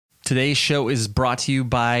Today's show is brought to you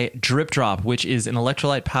by Drip Drop, which is an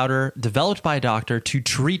electrolyte powder developed by a doctor to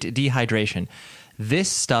treat dehydration. This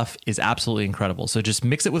stuff is absolutely incredible. So just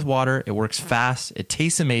mix it with water. It works fast. It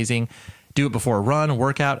tastes amazing. Do it before a run, a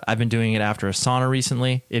workout. I've been doing it after a sauna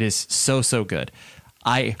recently. It is so good.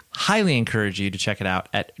 I highly encourage you to check it out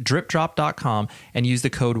at dripdrop.com and use the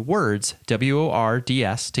code WORDS,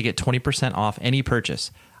 WORDS, to get 20% off any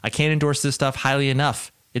purchase. I can't endorse this stuff highly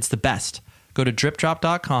enough. It's the best. Go to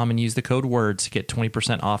dripdrop.com and use the code WORDS to get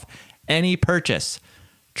 20% off any purchase.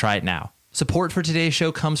 Try it now. Support for today's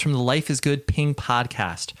show comes from the Life is Good Ping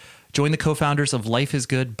podcast. Join the co-founders of Life is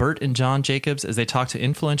Good, Bert and John Jacobs, as they talk to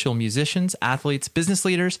influential musicians, athletes, business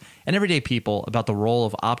leaders, and everyday people about the role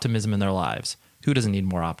of optimism in their lives. Who doesn't need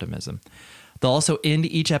more optimism? They'll also end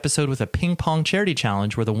each episode with a ping pong charity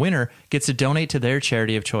challenge where the winner gets to donate to their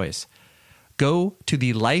charity of choice. Go to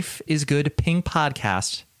the Life is Good Ping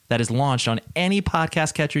podcast that is launched on any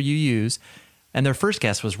podcast catcher you use. And their first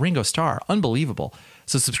guest was Ringo Starr. Unbelievable.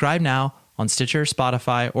 So subscribe now on Stitcher,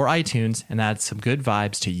 Spotify, or iTunes and add some good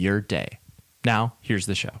vibes to your day. Now, here's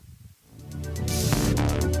the show.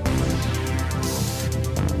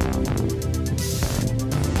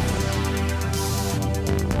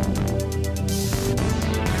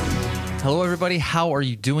 Hello, everybody. How are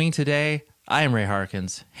you doing today? I am Ray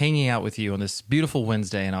Harkins, hanging out with you on this beautiful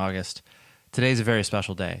Wednesday in August. Today's a very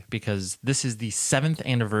special day because this is the 7th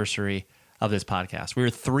anniversary of this podcast. We were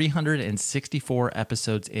 364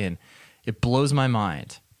 episodes in. It blows my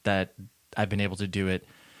mind that I've been able to do it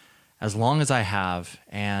as long as I have,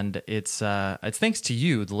 and it's thanks to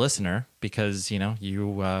you, the listener, because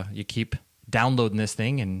you keep downloading this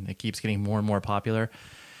thing and it keeps getting more and more popular.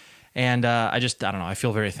 And I don't know, I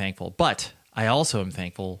feel very thankful. But I also am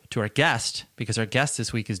thankful to our guest, because our guest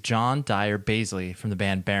this week is Dyer Baizley from the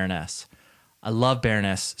band Baroness. I love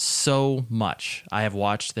Baroness so much. I have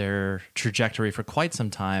watched their trajectory for quite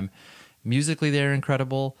some time. Musically, they're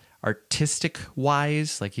incredible.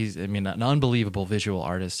 Artistic-wise, an unbelievable visual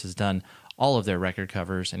artist, has done all of their record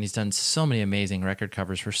covers, and he's done so many amazing record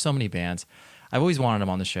covers for so many bands. I've always wanted him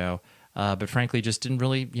on the show, but frankly, just didn't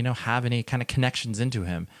really, have any kind of connections into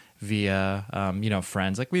him via,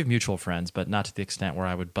 friends. Like, we have mutual friends, but not to the extent where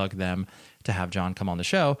I would bug them to have John come on the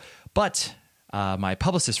show. But my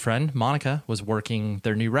publicist friend, Monica, was working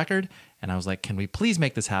their new record, and I was like, can we please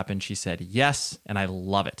make this happen? She said yes, and I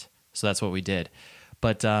love it. So that's what we did.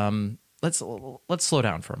 But let's slow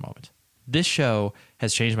down for a moment. This show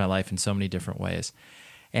has changed my life in so many different ways.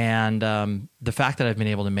 And the fact that I've been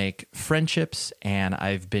able to make friendships, and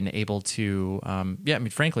I've been able to,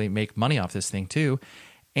 frankly, make money off this thing too,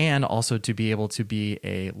 and also to be able to be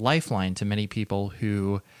a lifeline to many people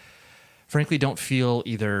who frankly don't feel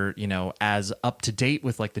either, as up to date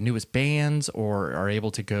with like the newest bands or are able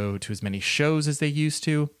to go to as many shows as they used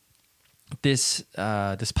to. This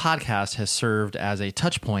podcast has served as a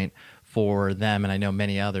touch point for them, and I know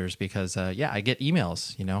many others, because I get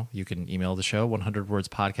emails. You can email the show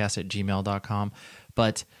 100wordspodcast@gmail.com,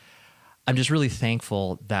 but I'm just really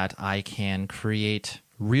thankful that I can create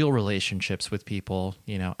real relationships with people,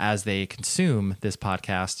 as they consume this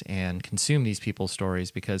podcast and consume these people's stories,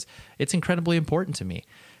 because it's incredibly important to me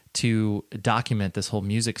to document this whole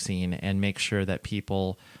music scene and make sure that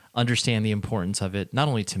people understand the importance of it, not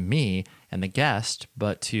only to me and the guest,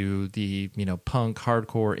 but to the, punk,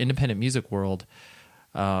 hardcore, independent music world,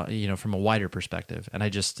 from a wider perspective. And I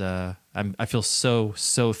just, I feel so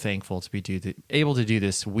thankful to be able to do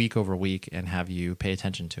this week over week and have you pay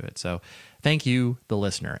attention to it. So thank you, the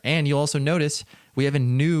listener. And you'll also notice we have a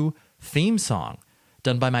new theme song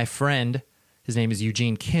done by my friend. His name is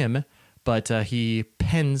Eugene Kim, but he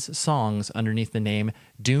pens songs underneath the name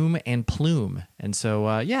Doom and Plume. And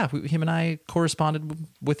so, him and I corresponded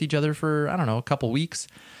with each other for, a couple weeks,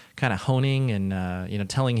 kind of honing and,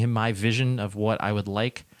 telling him my vision of what I would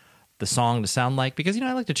like the song to sound like, because,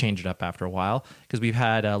 I like to change it up after a while, because we've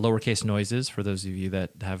had Lowercase Noises, for those of you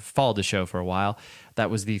that have followed the show for a while.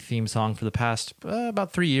 That was the theme song for the past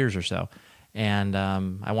about 3 years or so. And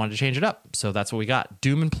I wanted to change it up. So that's what we got,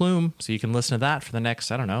 Doom and Plume. So you can listen to that for the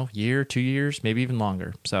next, year, 2 years, maybe even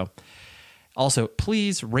longer. So also,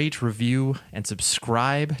 please rate, review, and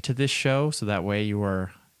subscribe to this show, so that way you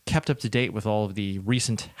are kept up to date with all of the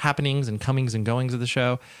recent happenings and comings and goings of the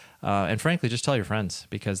show. And frankly, just tell your friends,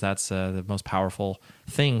 because that's the most powerful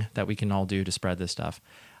thing that we can all do to spread this stuff.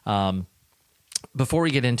 Before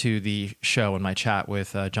we get into the show and my chat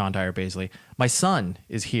with Dyer Baizley, my son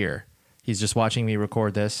is here. He's just watching me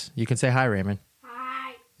record this. You can say hi, Raymond.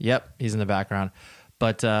 Hi. Yep, he's in the background.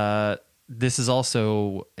 But this is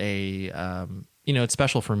also it's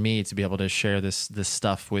special for me to be able to share this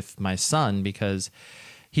stuff with my son, because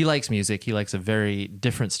he likes music. He likes a very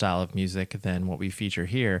different style of music than what we feature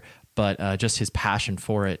here, but just his passion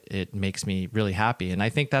for it, it makes me really happy. And I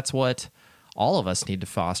think that's what all of us need to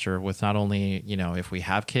foster with not only, you know, if we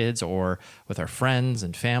have kids or with our friends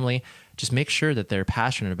and family, just make sure that they're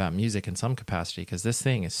passionate about music in some capacity, because this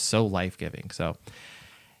thing is so life-giving. So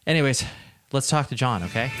anyways, let's talk to John,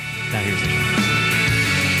 okay? Now here's the show.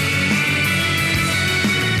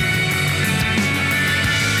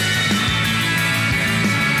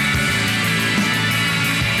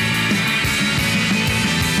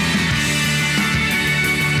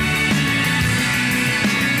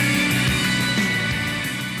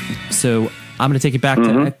 So I'm going to take you back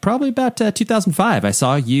to probably about 2005. I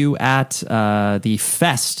saw you at the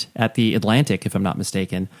Fest at the Atlantic, if I'm not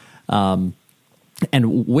mistaken, and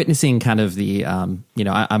witnessing kind of the, you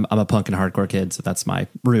know, I'm a punk and hardcore kid, so that's my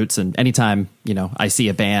roots. And anytime, you know, I see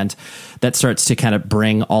a band that starts to kind of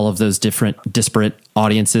bring all of those different disparate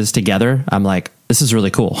audiences together, I'm like, this is really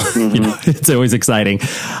cool. You know, it's always exciting.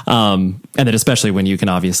 And then especially when you can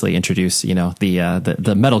obviously introduce, you know,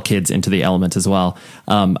 the metal kids into the element as well.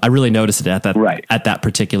 I really noticed it at that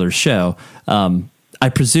particular show. I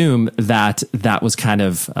presume that was kind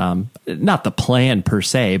of not the plan per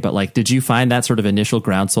se, but like, did you find that sort of initial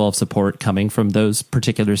groundswell of support coming from those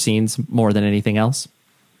particular scenes more than anything else?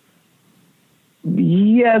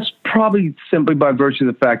 Yes, probably simply by virtue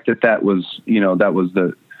of the fact that was, you know, that was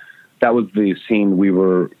the scene we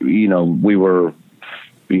were in. We were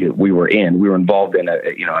involved in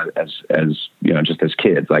it, you know, as you know, just as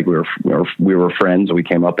kids. Like we were friends. We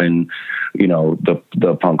came up in, you know,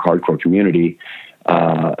 the punk hardcore community.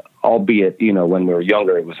 Albeit, you know, when we were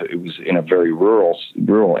younger, it was in a very rural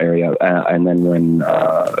area. And then when,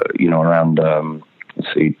 you know, around,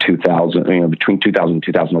 let's see, 2000, you know, between 2000 and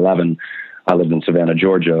 2011, I lived in Savannah,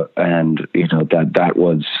 Georgia. And, you know,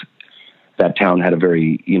 that town had a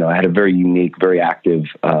very unique, very active,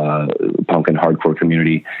 punk and hardcore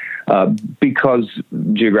community, because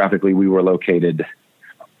geographically we were located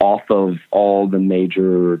off of all the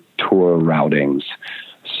major tour routings.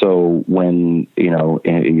 So when, you know,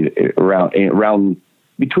 around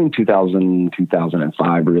between 2000 and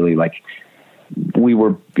 2005, really, like we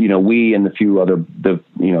were, you know, we and a few other,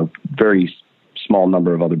 you know, very small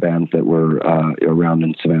number of other bands that were around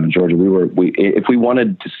in Savannah, Georgia. If we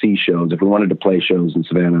wanted to see shows, if we wanted to play shows in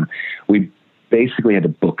Savannah, we basically had to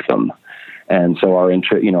book them. And so our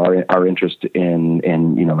interest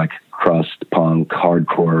in, you know, like crust, punk,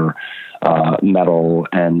 hardcore, metal,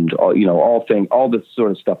 and all this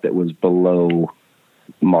sort of stuff that was below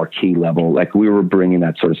marquee level, like we were bringing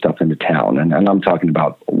that sort of stuff into town. And I'm talking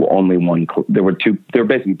about only one. There were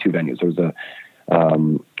basically two venues. There was a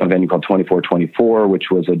venue called 2424,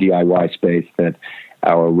 which was a DIY space that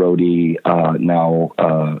our roadie, now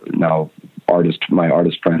my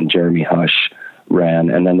artist friend Jeremy Hush ran.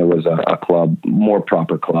 And then there was a club, more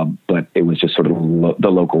proper club, but it was just sort of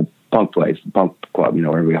the local punk place, punk club, you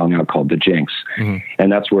know, where we hung out, called the Jinx. Mm-hmm.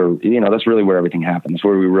 And that's where, you know, that's really where everything happened. That's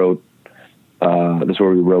where we wrote,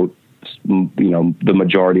 you know, the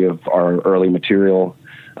majority of our early material.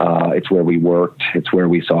 It's where we worked. It's where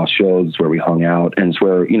we saw shows. It's where we hung out. And it's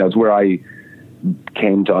where, you know, it's where I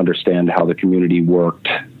came to understand how the community worked,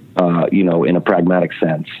 you know, in a pragmatic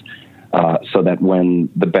sense. So that when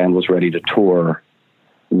the band was ready to tour,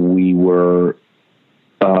 we were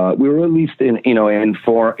at least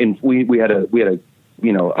we had a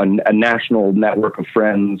you know, a national network of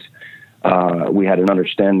friends. We had an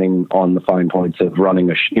understanding on the fine points of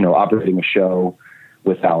running operating a show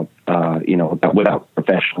without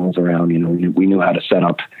professionals around. You know, we knew how to set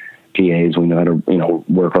up PAs. We knew how to, you know,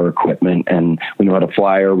 work our equipment, and we knew how to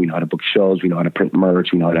flyer. We know how to book shows. We know how to print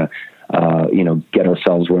merch. We know how to, you know, get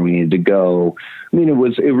ourselves where we needed to go. I mean, it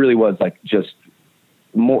really was like just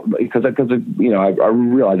more because you know, I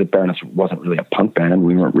realized that Baroness wasn't really a punk band.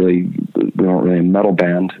 We weren't really a metal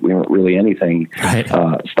band. We weren't really anything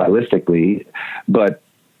stylistically, but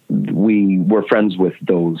we were friends with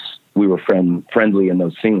those. We were friendly in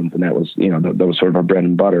those scenes, and that was, you know, that was sort of our bread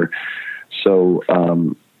and butter. So,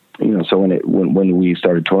 you know, so when we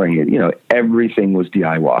started touring it, you know, everything was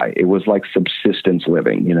DIY. It was like subsistence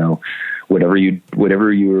living. You know,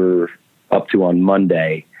 whatever you're up to on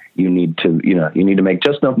Monday, you need to make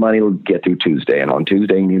just enough money to get through Tuesday, and on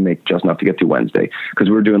Tuesday you need to make just enough to get through Wednesday, because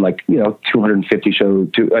we were doing, like, you know, 250 shows.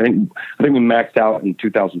 I think we maxed out in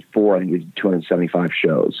 2004. I think we did 275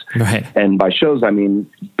 shows. Right. And by shows, I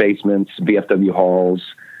mean basements, VFW halls,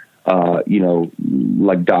 you know,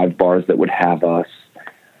 like dive bars that would have us.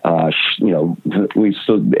 You know, we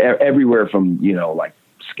stood everywhere from, you know, like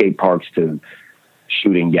skate parks to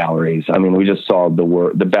shooting galleries. I mean, we just saw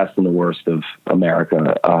the best and the worst of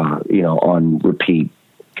America, on repeat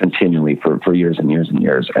continually for years and years and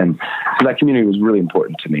years. And so that community was really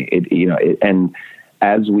important to me. And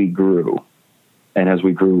as we grew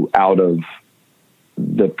out of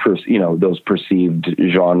those perceived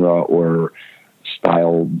genre or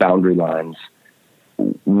style boundary lines,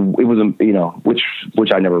 it was,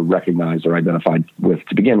 which I never recognized or identified with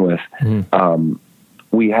to begin with. Mm-hmm.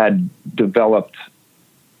 We had developed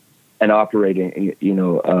an operating,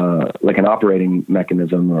 like an operating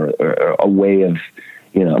mechanism or a way of,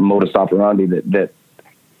 modus operandi that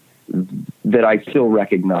I still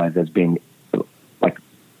recognize as being like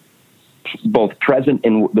both present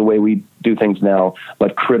in the way we do things now,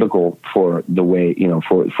 but critical for the way,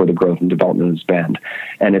 for the growth and development of this band.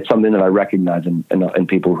 And it's something that I recognize in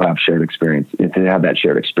people who have shared experience. If they have that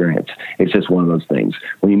shared experience, it's just one of those things.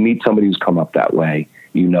 When you meet somebody who's come up that way,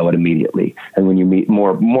 you know it immediately. And when you meet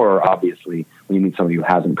more obviously, when you meet somebody who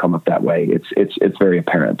hasn't come up that way, it's very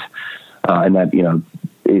apparent. And that,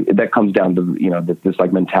 that comes down to, this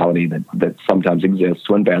like mentality that sometimes exists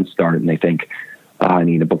when bands start and they think, I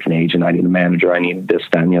need a booking agent, I need a manager, I need this,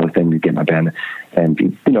 that, and the other thing to get my band. And,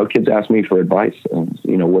 kids ask me for advice. And,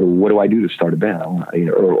 what do I do to start a band?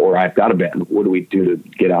 Or I've got a band. What do we do to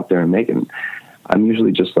get out there and make it? And I'm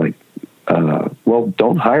usually just like, well,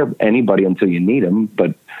 don't hire anybody until you need them.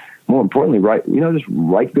 But more importantly, just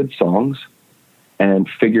write good songs and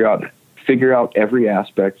figure out every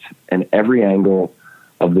aspect and every angle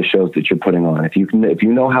of the shows that you're putting on. If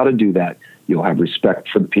you know how to do that, you'll have respect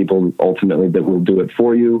for the people ultimately that will do it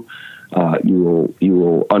for you. You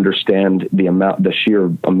will understand the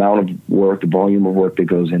sheer amount of work, the volume of work that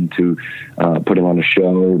goes into putting on a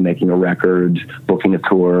show, making a record, booking a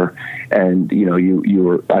tour, and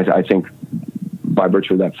I think by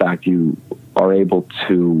virtue of that fact, you are able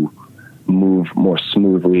to move more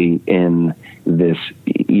smoothly in this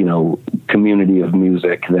community of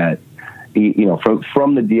music that.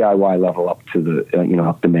 From the DIY level up to the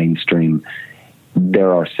up the mainstream,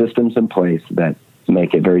 there are systems in place that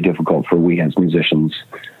make it very difficult for we as musicians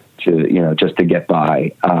to just to get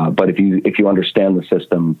by. But if you understand the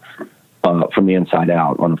system from the inside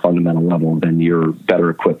out on a fundamental level, then you're better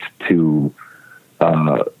equipped to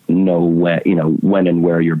know when and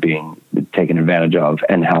where you're being taken advantage of,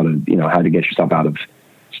 and how to get yourself out of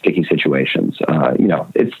sticky situations.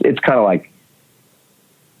 It's kind of like.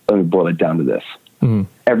 Let me boil it down to this.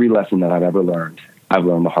 Mm-hmm. Every lesson that I've ever learned, I've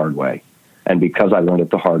learned the hard way. And because I learned it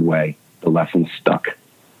the hard way, the lesson stuck.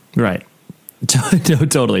 Right.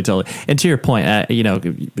 Totally. And to your point,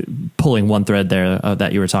 pulling one thread there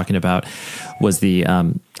that you were talking about was the,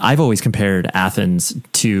 I've always compared Athens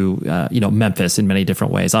to, Memphis in many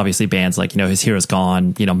different ways. Obviously bands like, His Hero's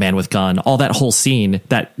Gone, Man with Gun, all that whole scene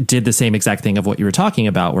that did the same exact thing of what you were talking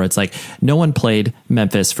about, where it's like, no one played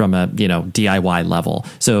Memphis from a, DIY level.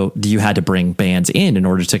 So you had to bring bands in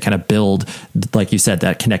order to kind of build, like you said,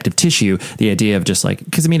 that connective tissue, the idea of just like,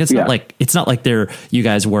 cause it's not like you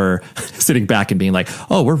guys were sitting back and being like,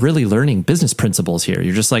 oh, we're really learning business principles here.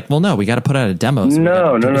 You're just like, well, no, we got to put out a demo. So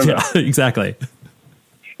no. Yeah, exactly.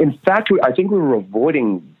 In fact, I think we were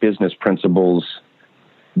avoiding business principles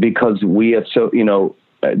because we had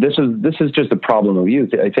this is just a problem of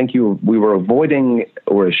youth. I think we were avoiding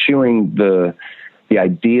or eschewing the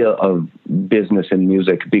idea of business in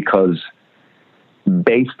music because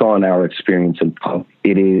based on our experience in punk,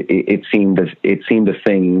 it seemed a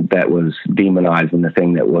thing that was demonized and the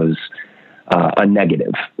thing that was a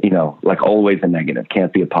negative, like always a negative,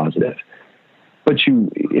 can't be a positive. But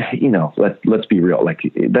let's be real. Like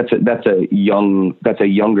that's a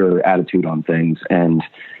younger attitude on things, and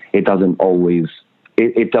it doesn't always.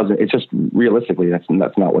 It doesn't. It's just realistically that's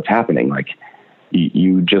not what's happening. Like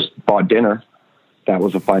you just bought dinner, that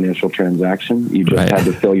was a financial transaction. You just had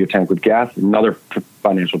to fill your tank with gas, another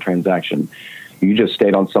financial transaction. You just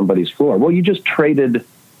stayed on somebody's floor. Well, you just traded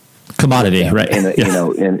commodity, right? In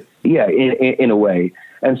a way.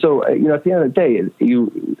 And so at the end of the day,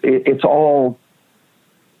 it's all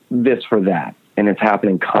this for that, and it's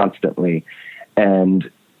happening constantly.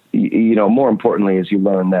 And more importantly is you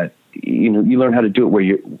learn that you learn how to do it where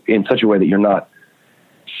you're in such a way that you're not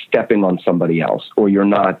stepping on somebody else, or you're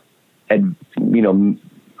not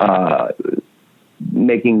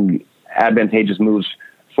making advantageous moves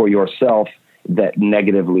for yourself that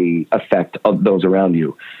negatively affect those around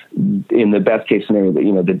you. In the best case scenario,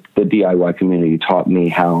 the DIY community taught me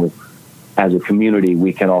how, as a community,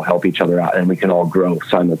 we can all help each other out and we can all grow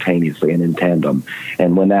simultaneously and in tandem.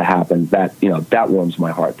 And when that happens, that warms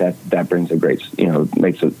my heart. That brings a great,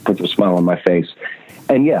 puts a smile on my face.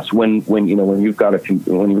 And yes, when you've got a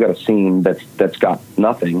scene that's got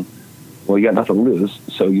nothing, well, you got nothing to lose,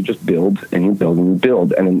 so you just build and you build and you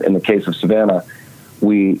build. And in the case of Savannah,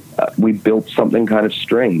 we built something kind of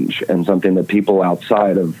strange and something that people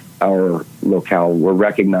outside of our locale were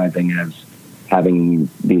recognizing as having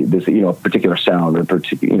this particular sound or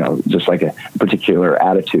just like a particular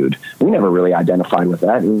attitude. We never really identified with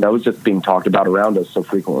that. It was just being talked about around us so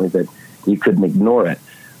frequently that you couldn't ignore it.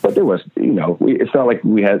 But there was, it's not like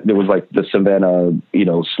there was like the Savannah,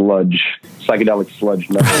 psychedelic sludge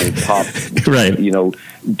metal pop, right.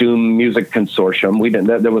 doom music consortium. We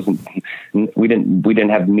didn't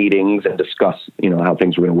have meetings and discuss, how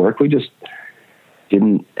things were going to work. We just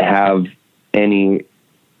didn't have any,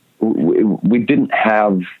 we didn't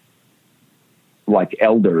have like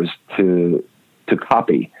elders to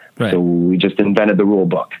copy. Right. So we just invented the rule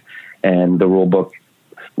book, and the rule book,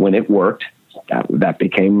 when it worked, that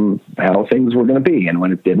became how things were going to be. And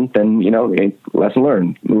when it didn't, then, lesson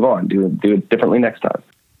learned, move on, do it differently next time.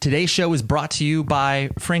 Today's show is brought to you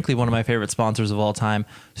by, frankly, one of my favorite sponsors of all time,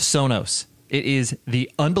 Sonos. It is the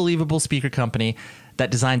unbelievable speaker company that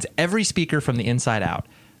designs every speaker from the inside out.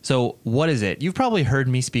 So what is it? You've probably heard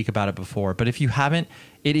me speak about it before, but if you haven't,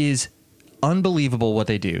 it is unbelievable what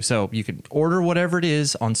they do. So you can order whatever it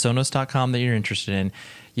is on Sonos.com that you're interested in.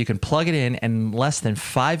 You can plug it in, and in less than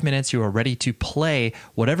 5 minutes, you are ready to play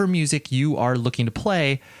whatever music you are looking to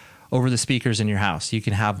play over the speakers in your house. You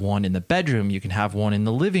can have one in the bedroom, you can have one in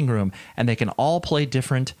the living room, and they can all play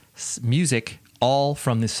different music all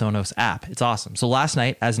from the Sonos app. It's awesome. So last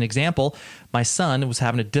night, as an example, my son was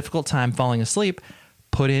having a difficult time falling asleep.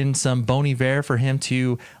 Put in some Bon Iver for him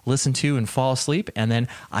to listen to and fall asleep, and then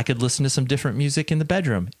I could listen to some different music in the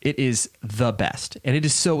bedroom. It is the best, and it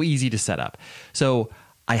is so easy to set up. So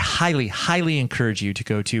I highly, highly encourage you to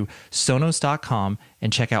go to Sonos.com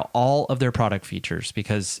and check out all of their product features,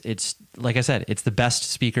 because it's, like I said, it's the best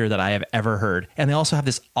speaker that I have ever heard. And they also have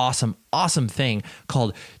this awesome, awesome thing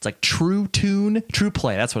called, it's like True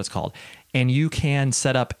Play. That's what it's called. And you can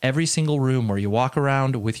set up every single room where you walk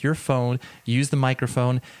around with your phone, use the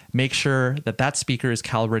microphone, make sure that that speaker is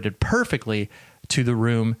calibrated perfectly to the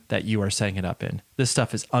room that you are setting it up in. This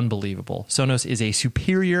stuff is unbelievable. Sonos is a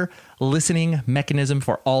superior listening mechanism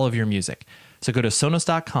for all of your music. So go to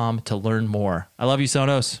Sonos.com to learn more. I love you,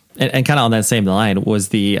 Sonos. And kind of on that same line was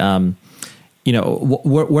the,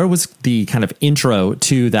 where was the kind of intro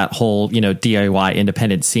to that whole, DIY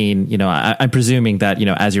independent scene? I'm presuming that,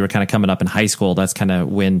 as you were kind of coming up in high school, that's kind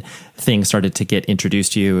of when things started to get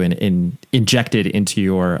introduced to you and injected into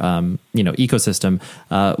your, ecosystem.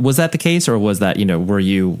 Was that the case, or was that, were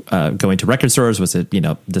you going to record stores? Was it,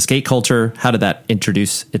 the skate culture? How did that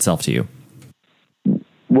introduce itself to you?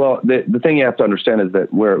 Well, the thing you have to understand is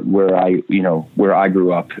that where I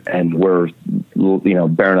grew up, and where,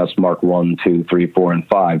 Baroness Mark 1, 2, 3, 4, and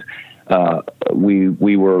 5,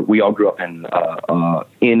 we all grew up in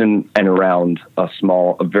and around a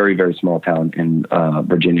very, very small town in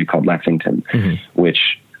Virginia called Lexington, which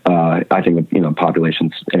I think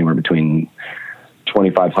population's anywhere between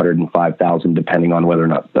 2,500 and 5,000, depending on whether or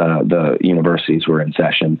not the universities were in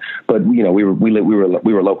session. But we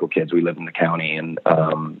were local kids. We lived in the county, and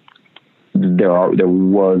there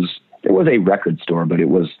was a record store, but it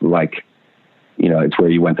was like, it's where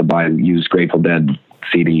you went to buy used Grateful Dead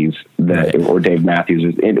CDs or Dave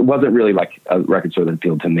Matthews. It wasn't really like a record store that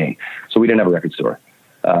appealed to me. So we didn't have a record store.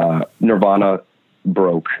 Nirvana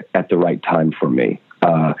broke at the right time for me.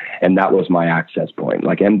 And that was my access point.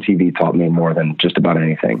 Like, MTV taught me more than just about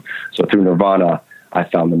anything. So through Nirvana, I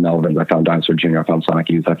found the Melvins, I found Dinosaur Jr., I found Sonic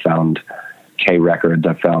Youth, I found K Records,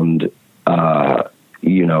 I found,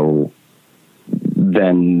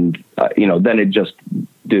 then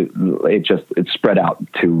it spread out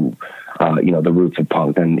to, the roots of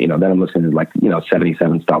punk. And, then I'm listening to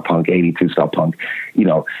 77 style punk, 82 style punk,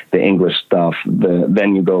 the English stuff,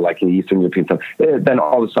 then you go like the Eastern European stuff. Then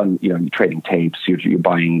all of a sudden, you're trading tapes, you're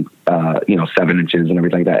buying, 7 inches and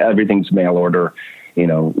everything like that. Everything's mail order.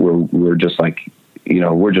 We're just like,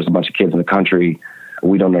 we're just a bunch of kids in the country.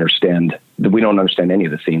 We don't understand any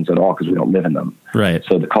of the scenes at all because we don't live in them. Right.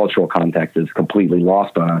 So the cultural context is completely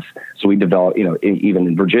lost on us. So we developed, even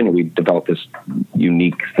in Virginia, we developed this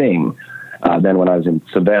unique thing. Then when I was in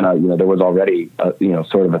Savannah, there was already,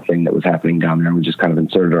 sort of a thing that was happening down there. We just kind of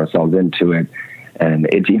inserted ourselves into it. And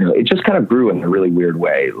it just kind of grew in a really weird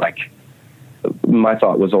way. Like, my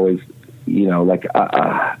thought was always,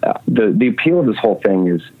 the appeal of this whole thing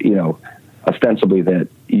is, ostensibly that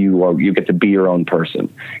you get to be your own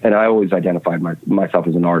person. And I always identified myself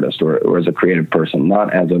as an artist or as a creative person,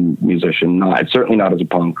 not as a musician, certainly not as a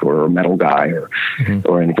punk or a metal guy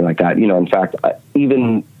or anything like that. In fact,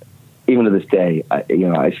 even to this day,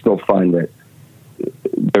 I still find that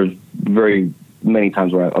there's very many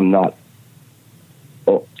times where I'm not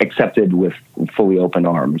accepted with fully open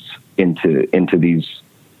arms into these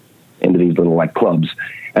little like clubs,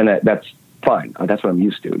 and that's fine. That's what I'm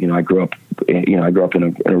used to. I grew up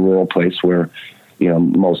in a rural place where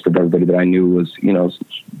most of everybody that I knew was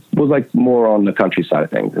like more on the countryside of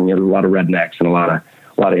things, and there was a lot of rednecks and a lot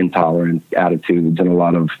of intolerant attitudes and a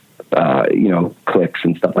lot of cliques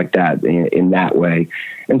and stuff like that in that way.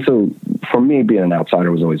 And so for me, being an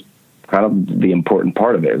outsider was always kind of the important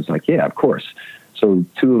part of it. It was like, yeah, of course. So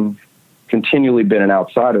to have continually been an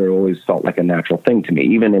outsider always felt like a natural thing to me,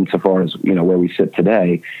 even insofar as, where we sit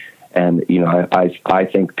today. And, I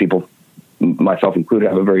think people, myself included,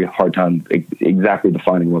 have a very hard time exactly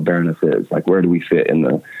defining what Baroness is. Like, where do we fit in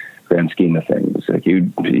the grand scheme of things? Like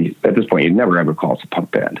at this point, you'd never ever call us a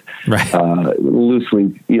punk band, right?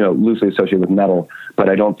 Loosely associated with metal. But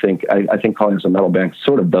I don't think, I think calling us a metal band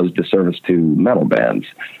sort of does disservice to metal bands.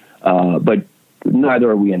 But neither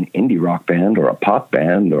are we an indie rock band or a pop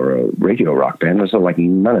band or a radio rock band. There's like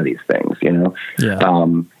none of these things, Yeah.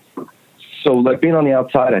 So like being on the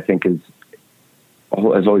outside, I think has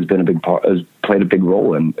always been a big part, has played a big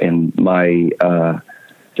role in my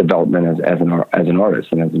development as an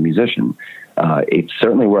artist and as a musician. It's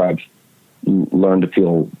certainly where I've learned to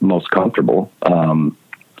feel most comfortable,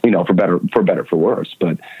 for better, for worse.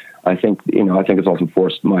 But I think it's also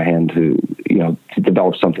forced my hand to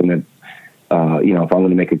develop something that, if I'm going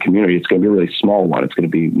to make a community, it's going to be a really small one. It's going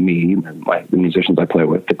to be me and the musicians I play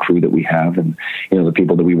with, the crew that we have, and the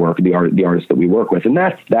people that we work, the artists that we work with, and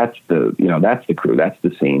that's the crew, that's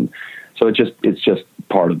the scene. So it's just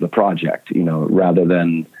part of the project, rather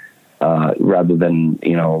than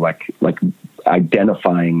like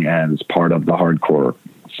identifying as part of the hardcore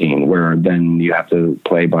scene, where then you have to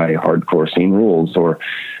play by hardcore scene rules, or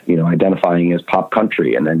identifying as pop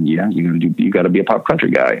country, and then you got to be a pop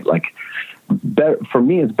country guy. Like, for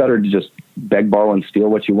me, it's better to just beg, borrow, and steal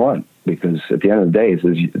what you want, because at the end of the day,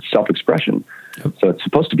 it's self-expression. Yep. So it's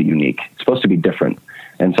supposed to be unique. It's supposed to be different,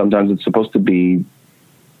 and sometimes it's supposed to be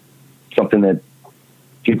something that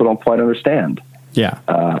people don't quite understand. Yeah,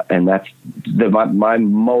 and that's my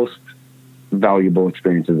most valuable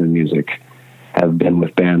experiences in music have been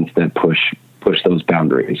with bands that push those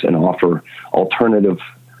boundaries and offer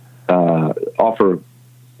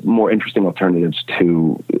more interesting alternatives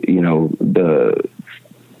to the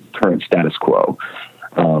current status quo.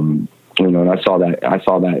 And I saw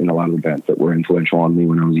that in a lot of the bands that were influential on me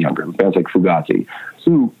when I was younger. Bands like Fugazi,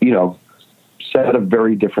 who set a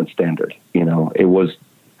very different standard. It was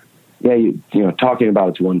talking about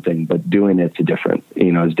it's one thing, but doing it's different.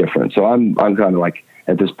 Is different. So I'm kind of like,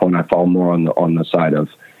 at this point, I fall more on the side of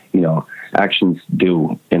actions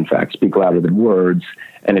do in fact speak louder than words.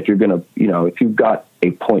 And if you're gonna if you've got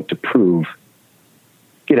a point to prove,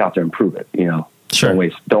 get out there and prove it. Sure.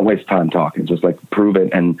 Don't waste time talking. Just like prove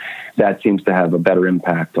it, and that seems to have a better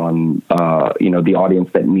impact on the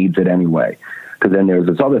audience that needs it anyway. Because then there's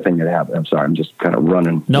this other thing that happened. I'm sorry, I'm just kind of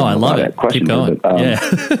running. No, I love it. Question, keep going. Yeah.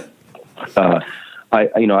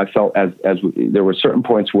 I felt as there were certain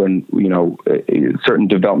points when certain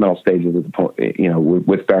developmental stages at the point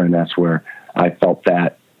with Baroness where I felt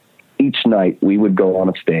that each night we would go on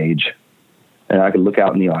a stage and I could look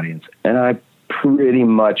out in the audience and I pretty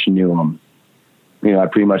much knew them. I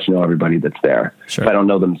pretty much know everybody that's there. Sure. If I don't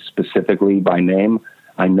know them specifically by name,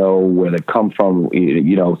 I know where they come from,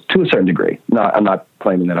 to a certain degree. I'm not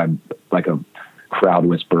claiming that I'm like a crowd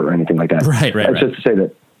whisperer or anything like that. Right. It's just to say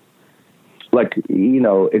that, like,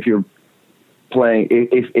 if you're playing,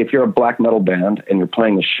 if you're a black metal band and you're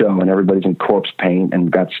playing a show and everybody's in corpse paint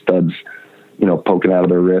and got studs, poking out of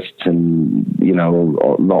their wrists and,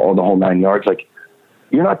 all the whole 9 yards, like,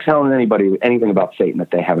 you're not telling anybody anything about Satan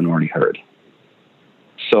that they haven't already heard.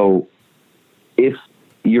 So if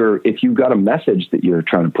you've got a message that you're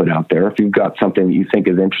trying to put out there, if you've got something that you think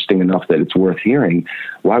is interesting enough that it's worth hearing,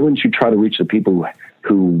 why wouldn't you try to reach the people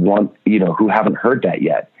who want, who haven't heard that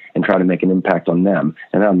yet and try to make an impact on them?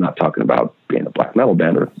 And I'm not talking about being a black metal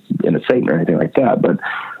band or in a Satan or anything like that. But,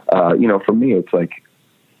 for me, it's like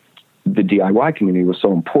the DIY community was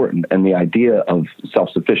so important, and the idea of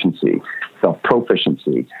self-sufficiency,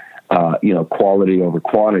 self-proficiency, quality over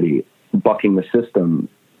quantity, bucking the system,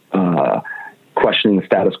 questioning the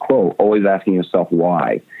status quo, always asking yourself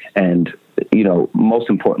why. And, most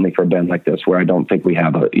importantly for a band like this, where I don't think we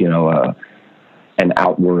have a an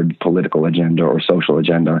outward political agenda or social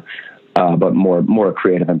agenda, but more a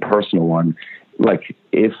creative and personal one. Like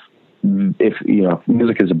if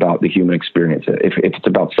music is about the human experience, if it's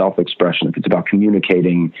about self-expression, if it's about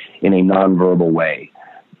communicating in a nonverbal way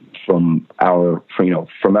from our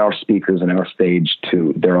speakers and our stage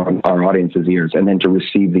to our audience's ears, and then to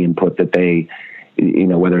receive the input that they,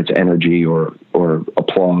 whether it's energy or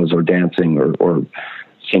applause or dancing or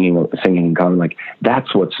singing in common, like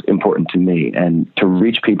that's what's important to me. And to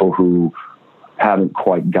reach people who haven't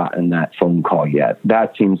quite gotten that phone call yet,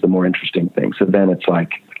 that seems the more interesting thing. So then it's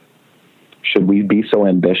like, should we be so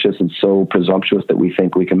ambitious and so presumptuous that we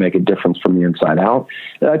think we can make a difference from the inside out?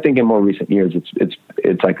 And I think in more recent years,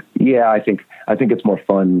 it's like, yeah, I think it's more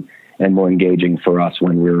fun and more engaging for us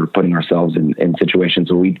when we're putting ourselves in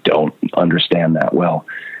situations where we don't understand that well,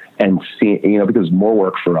 and see, because more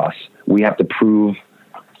work for us, we have to prove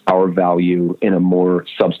our value in a more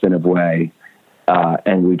substantive way.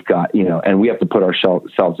 And we've got, and we have to put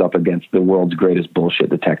ourselves up against the world's greatest bullshit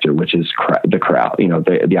detector, which is the crowd,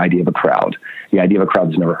 the idea of a crowd. The idea of a crowd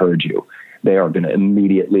has never heard you. They are going to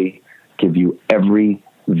immediately give you every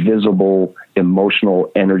visible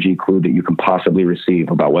emotional energy clue that you can possibly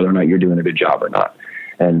receive about whether or not you're doing a good job or not.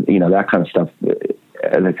 And, that kind of stuff,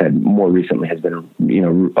 as I said, more recently has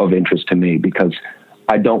been, of interest to me, because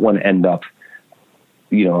I don't want to end up,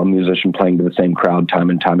 a musician playing to the same crowd time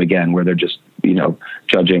and time again, where they're just,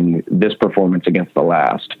 judging this performance against the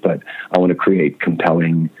last. But I want to create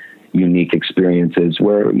compelling, unique experiences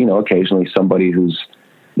where, occasionally somebody who's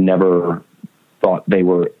never thought they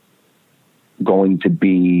were going to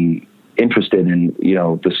be interested in,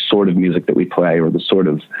 the sort of music that we play or the sort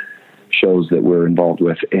of shows that we're involved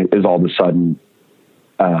with is all of a sudden,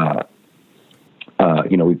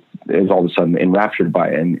 is all of a sudden enraptured by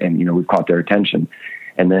it, and we've caught their attention.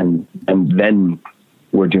 And then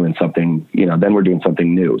we're doing something, then we're doing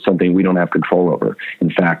something new, something we don't have control over.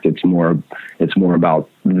 In fact, it's more about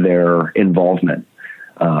their involvement,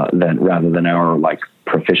 rather than our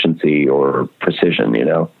proficiency or precision,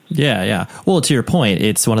 Yeah. Well, to your point,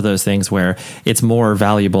 it's one of those things where it's more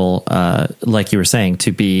valuable, like you were saying,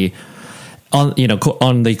 to be on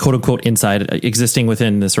the quote unquote inside, existing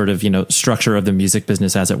within the sort of, structure of the music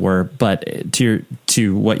business, as it were. But to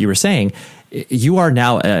what you were saying, you are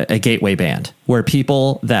now a gateway band where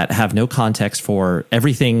people that have no context for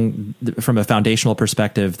everything from a foundational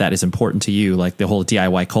perspective that is important to you, like the whole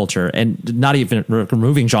DIY culture, and not even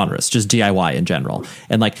removing genres, just DIY in general.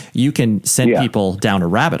 And you can send people down a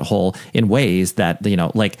rabbit hole in ways that,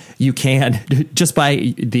 you can, just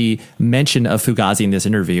by the mention of Fugazi in this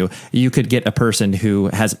interview, you could get a person who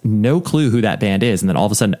has no clue who that band is, and then all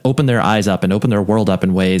of a sudden open their eyes up and open their world up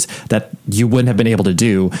in ways that you wouldn't have been able to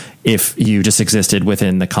do if you just existed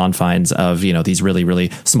within the confines of, these really,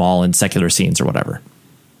 really small and secular scenes or whatever.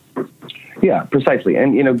 Yeah, precisely.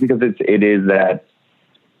 And, because it is that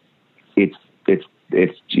it's,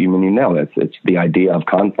 it's the idea of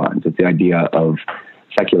confines. It's the idea of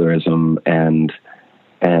secularism and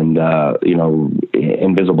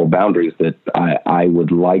invisible boundaries that I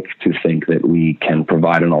would like to think that we can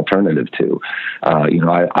provide an alternative to.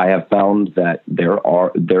 I have found that there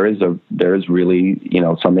is really,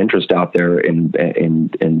 some interest out there in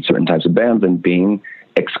certain types of bands and being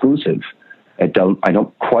exclusive. I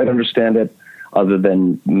don't quite understand it, other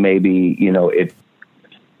than maybe,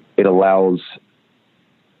 it allows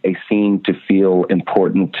a scene to feel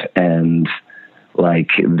important and like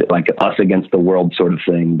us against the world sort of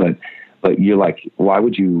thing. But you're like, why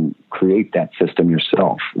would you create that system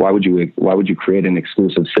yourself? Why would you create an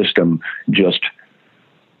exclusive system just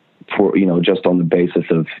for, just on the basis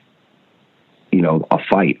of, a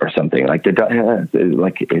fight or something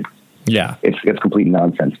it's complete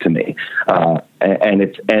nonsense to me. And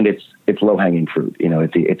it's low hanging fruit.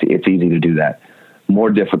 It's easy to do that. More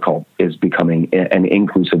difficult is becoming an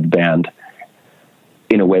inclusive band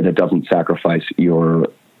in a way that doesn't sacrifice your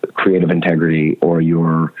creative integrity or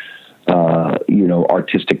your,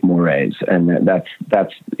 artistic mores. And that's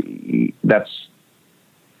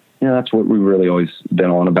what we've really always been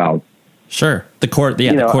on about. Sure. The core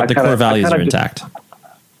values are intact.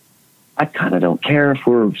 I kind of don't care if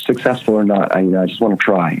we're successful or not. I just want to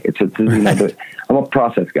try. I'm a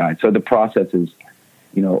process guy. So the process is,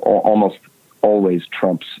 almost always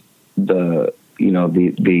trumps the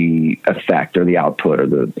effect or the output or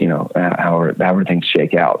the, however things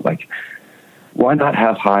shake out. Why not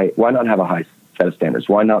have a high set of standards?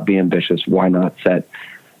 Why not be ambitious? Why not set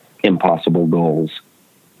impossible goals?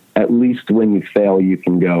 At least when you fail, you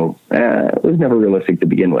can go, it was never realistic to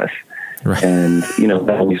begin with. Right. And, then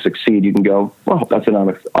when you succeed, you can go, well, that's an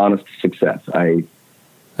honest success. I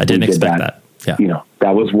didn't expect that. Yeah.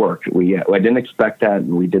 That was work. I didn't expect that.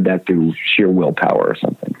 And we did that through sheer willpower or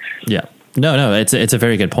something. Yeah. No, it's a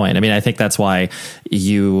very good point. I mean, I think that's why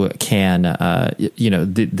you can,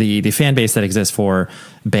 the fan base that exists for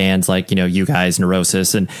bands like, you guys,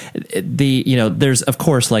 Neurosis, and there's of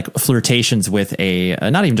course like flirtations with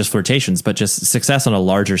not even just flirtations, but just success on a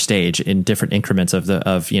larger stage in different increments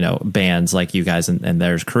of bands like you guys and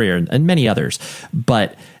their career and many others.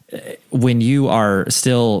 But when you are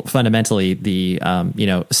still fundamentally the,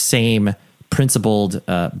 same principled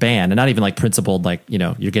band, and not even like principled, like,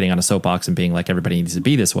 you're getting on a soapbox and being like, everybody needs to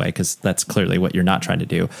be this way, because that's clearly what you're not trying to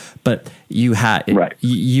do. But you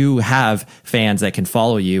have fans that can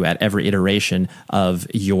follow you at every iteration of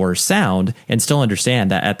your sound and still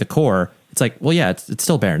understand that at the core, it's like, well, yeah, it's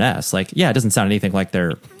still Baroness. Like, yeah, it doesn't sound anything like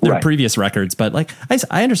their previous records, but like,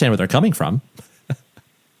 I understand where they're coming from.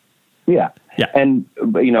 Yeah. Yeah. And,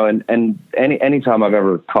 and any time I've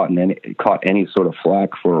ever caught any sort of flack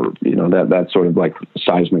for, that sort of like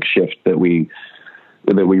seismic shift that we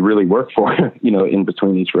really work for, in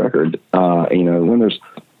between each record, when there's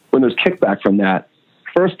kickback from that,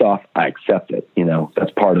 first off, I accept it.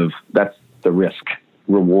 That's the risk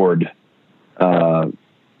reward,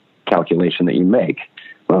 calculation that you make.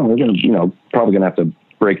 Well, we're going to, probably going to have to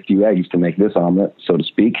break a few eggs to make this omelet, so to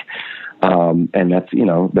speak. And that's going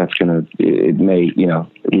to, it may,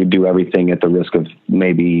 we do everything at the risk of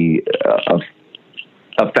maybe,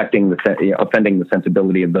 offending the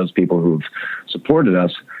sensibility of those people who've supported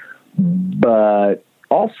us, but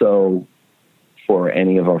also for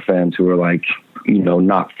any of our fans who are like,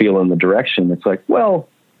 not feeling the direction. It's like, well,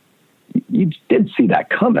 you did see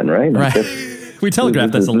that coming, right? Right. We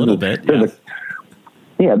telegraphed this a little bit.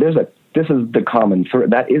 This is the common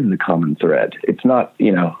thread. That is the common thread. It's not,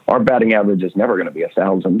 our batting average is never going to be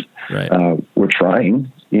 1,000. Right. We're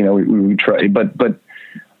trying, we try, but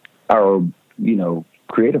our,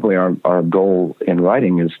 creatively, our goal in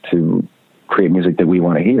writing is to create music that we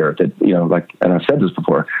want to hear. That, and I've said this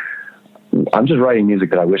before, I'm just writing music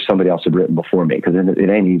that I wish somebody else had written before me, because it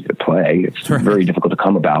ain't easy to play. It's very difficult to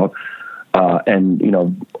come about. And,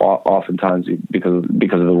 oftentimes because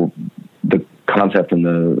of the concept and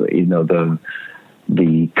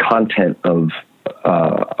the content of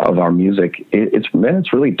our music, it's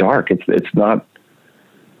really dark. It's not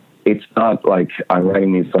like I'm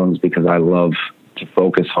writing these songs because I love to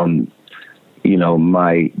focus on,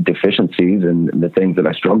 my deficiencies and the things that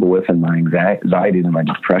I struggle with, and my anxieties and my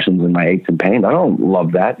depressions and my aches and pains. I don't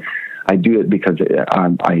love that. I do it because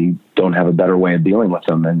I don't have a better way of dealing with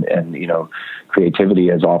them. And creativity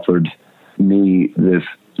has offered me this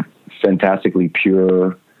fantastically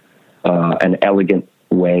pure and elegant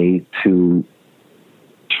way to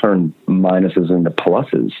turn minuses into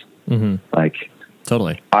pluses. Mm-hmm. Like,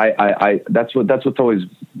 totally. That's what's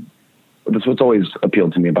always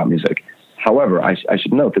appealed to me about music. However, I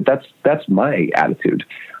should note that that's my attitude.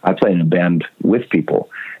 I play in a band with people,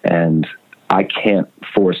 and I can't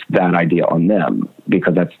force that idea on them,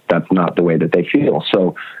 because that's not the way that they feel.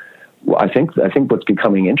 So I think what's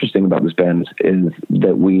becoming interesting about this band is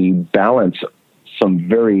that we balance some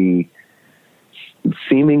very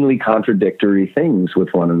seemingly contradictory things with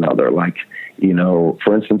one another. Like,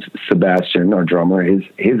 for instance, Sebastian, our drummer,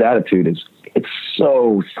 his attitude is, it's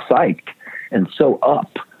so psyched and so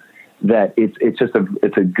up that it's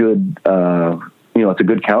a good, it's a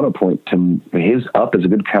good counterpoint to his up is a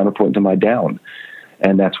good counterpoint to my down.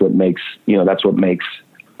 And that's what makes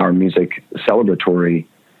our music celebratory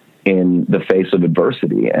in the face of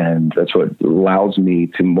adversity. And that's what allows me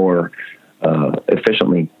to more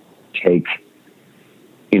efficiently take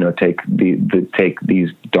these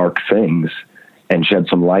dark things and shed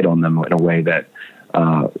some light on them in a way that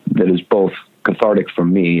is both cathartic for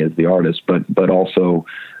me as the artist, but also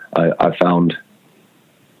I found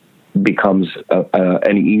becomes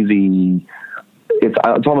an easy. It's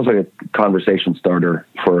almost like a conversation starter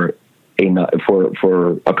for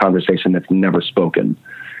a conversation that's never spoken.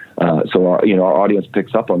 So our audience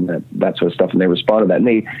picks up on that sort of stuff, and they respond to that. And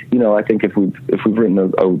they, I think if we've written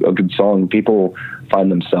a good song, people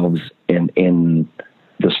find themselves in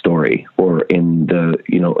the story or in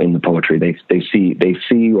the poetry. They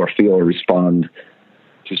see or feel or respond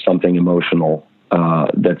to something emotional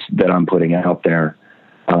that I'm putting out there.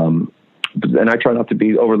 And I try not to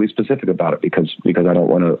be overly specific about it because I don't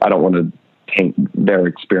want to taint their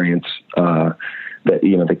experience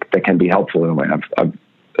that can be helpful in a way.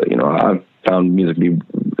 I've found music to be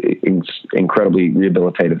incredibly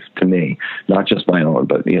rehabilitative to me, not just my own,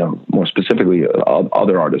 but more specifically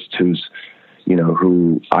other artists whose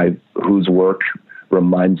work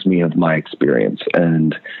reminds me of my experience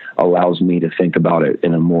and allows me to think about it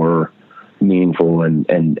in a more meaningful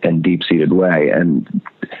and deep-seated way. And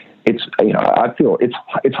it's, I feel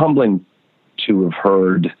it's humbling to have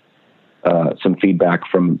heard some feedback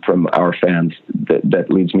from our fans that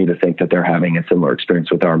leads me to think that they're having a similar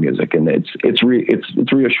experience with our music. And it's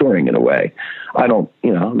reassuring in a way. I don't,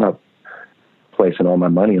 I'm not placing all my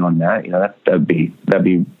money on that. That'd be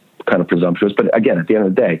kind of presumptuous. But again, at the end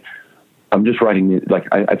of the day, I'm just writing, like,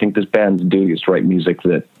 I think this band's duty is to write music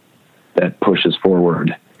that pushes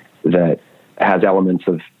forward, that has elements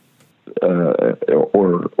of,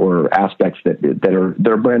 or aspects that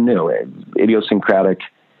are brand new, idiosyncratic.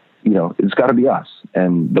 It's got to be us.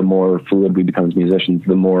 And the more fluid we become as musicians,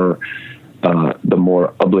 the more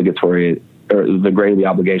obligatory, or the greater the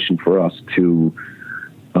obligation for us to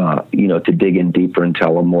dig in deeper and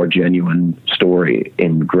tell a more genuine story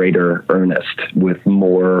in greater earnest with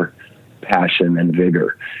more passion and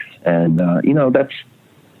vigor. And,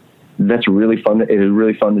 that's really fun. It is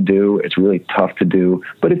really fun to do. It's really tough to do,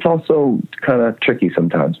 but it's also kind of tricky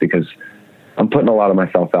sometimes because I'm putting a lot of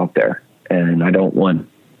myself out there, and I don't want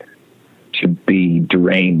to be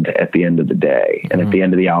drained at the end of the day. And at the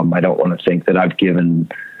end of the album, I don't want to think that I've given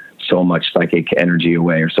so much psychic energy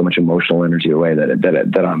away or so much emotional energy away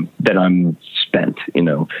that I'm spent,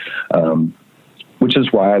 which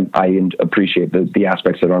is why I appreciate the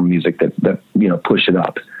aspects of our music that push it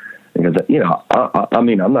up. Because,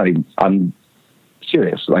 I'm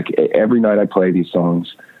serious. Like, every night I play these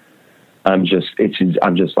songs, I'm just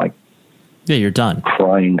like, yeah, you're done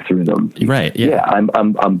crying through them. Right. Yeah.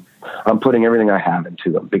 I'm putting everything I have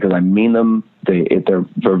into them because I mean them. They're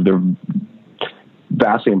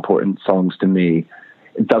vastly important songs to me.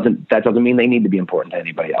 That doesn't mean they need to be important to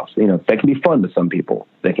anybody else. They can be fun to some people.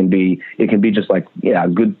 It can be just like,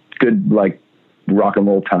 good, like rock and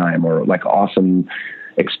roll time, or like awesome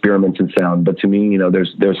experiments in sound. But to me,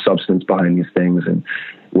 there's substance behind these things, and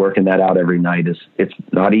working that out every night it's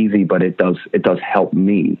not easy, but it does help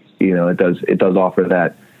me. It does offer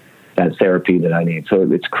that therapy that I need.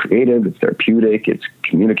 So it's creative, it's therapeutic, it's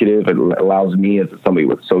communicative. It allows me, as somebody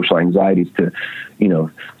with social anxieties, to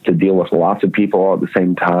deal with lots of people all at the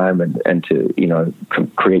same time, and to,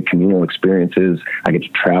 create communal experiences. I get to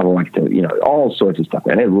travel, I get to, all sorts of stuff.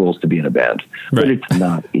 And it rules to be in a band, but right. It's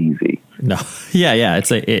not easy. No. Yeah.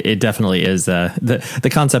 It definitely is the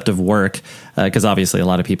concept of work, because obviously a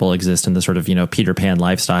lot of people exist in the sort of, Peter Pan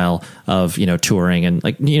lifestyle of, touring, and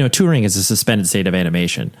like, touring is a suspended state of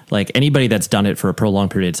animation. Like, anybody that's done it for a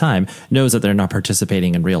prolonged period of time knows that they're not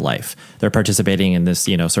participating in real life. They're participating in this,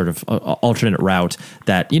 sort of alternate route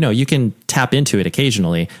that, you can tap into it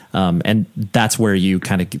occasionally. And that's where you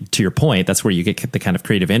kind of, to your point, that's where you get the kind of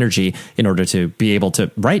creative energy in order to be able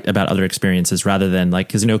to write about other experiences, rather than like,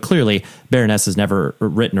 because, clearly Baroness has never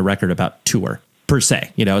written a record about tour per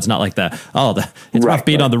se. It's not like it's rough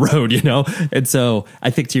being on the road, And so I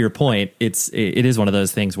think, to your point, it is one of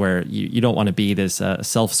those things where you don't want to be this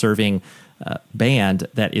self-serving band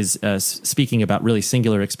that is speaking about really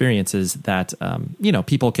singular experiences that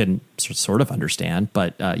people can sort of understand.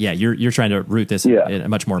 But you're trying to root this in a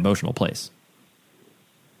much more emotional place.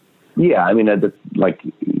 Yeah, I mean, like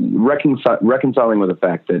reconciling with the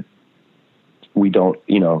fact that we don't,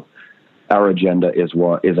 our agenda is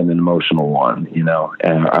an emotional one,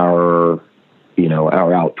 and our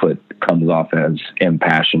output comes off as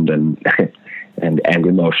impassioned and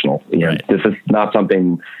emotional. Right. This is not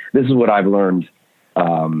something. This is what I've learned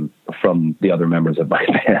from the other members of my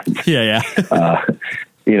band. Yeah.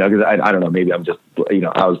 Because I don't know. Maybe I'm just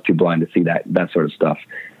I was too blind to see that sort of stuff.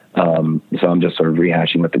 So I'm just sort of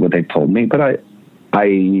rehashing what they told me, but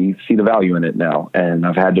I see the value in it now, and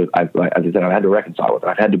I've had to, as I said, I've had to reconcile with it.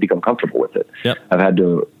 I've had to become comfortable with it. Yep. I've had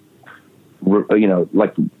to,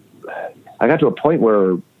 I got to a point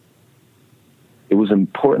where it was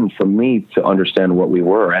important for me to understand what we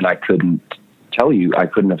were, and I couldn't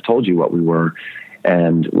have told you what we were.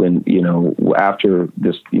 And when, after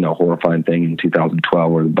this, horrifying thing in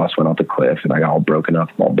 2012 where the bus went off the cliff and I got all broken up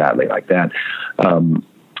all badly like that,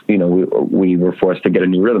 we were forced to get a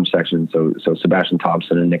new rhythm section. So Sebastian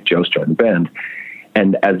Thompson and Nick Jost joined the band.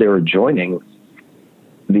 And as they were joining,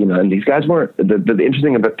 and these guys weren't, the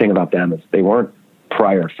interesting thing about them is they weren't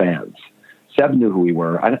prior fans. Seb knew who we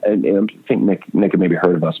were. I think Nick had maybe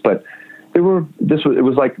heard of us, but it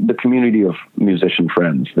was like the community of musician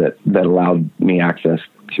friends that allowed me access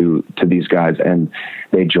to these guys, and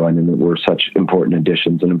they joined, and were such important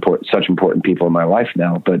additions and such important people in my life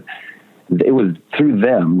now. But it was through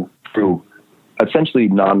them, through essentially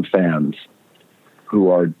non-fans who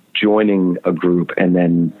are joining a group and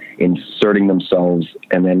then inserting themselves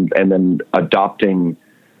and then adopting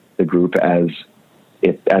the group as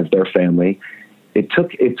their family, it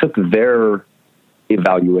took their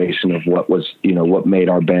evaluation of what was, what made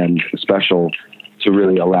our band special to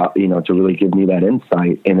really allow, to really give me that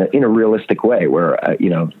insight in a realistic way where,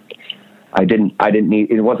 I didn't need,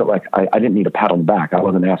 it wasn't like, I didn't need a pat on the back. I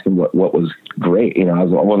wasn't asking what was great. I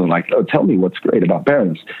wasn't like, oh, tell me what's great about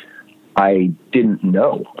Baroness. I didn't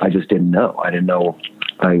know. I just didn't know. I didn't know.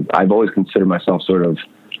 I've always considered myself sort of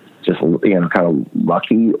just, kind of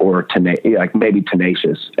lucky or like maybe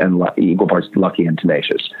tenacious and equal parts lucky and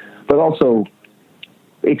tenacious, but also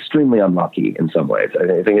extremely unlucky in some ways.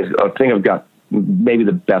 I think I've got maybe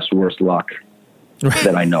the best, worst luck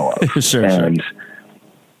that I know of. Sure.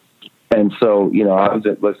 And so, I was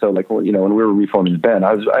when we were reforming the band,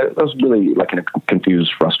 I was really like in a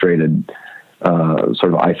confused, frustrated, sort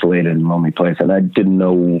of isolated and lonely place. And I didn't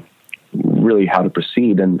know really how to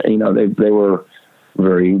proceed. And, they were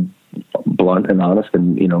very blunt and honest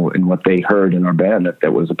and, in what they heard in our band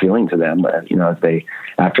that was appealing to them,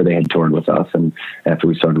 after they had toured with us and after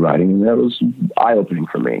we started writing, and that was eye opening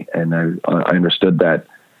for me. And I understood that,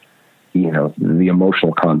 the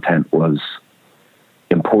emotional content was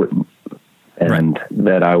important. And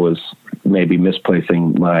that I was maybe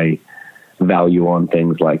misplacing my value on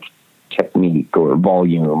things like technique or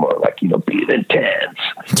volume or being intense.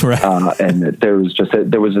 Right. And that there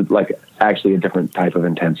was actually a different type of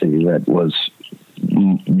intensity that was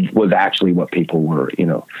actually what people were,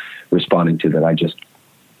 responding to that I just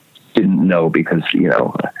didn't know because,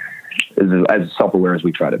 as self-aware as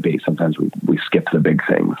we try to be, sometimes we skip the big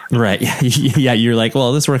things. Right. Yeah. You're like,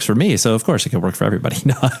 well, this works for me, so of course it can work for everybody.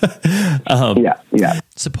 No. Yeah.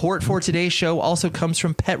 Support for today's show also comes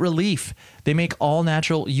from Pet Relief. They make all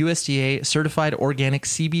natural USDA certified organic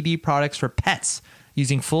CBD products for pets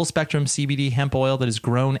using full spectrum CBD hemp oil that is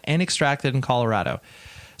grown and extracted in Colorado.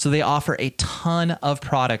 So they offer a ton of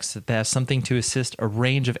products that have something to assist a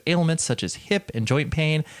range of ailments such as hip and joint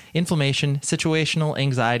pain, inflammation, situational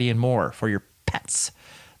anxiety, and more for your pets.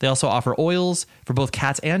 They also offer oils for both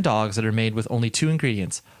cats and dogs that are made with only 2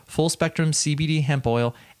 ingredients, full spectrum CBD hemp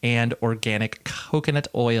oil and organic coconut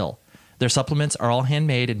oil. Their supplements are all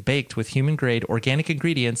handmade and baked with human-grade organic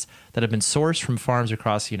ingredients that have been sourced from farms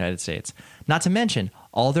across the United States. Not to mention,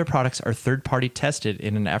 all their products are third-party tested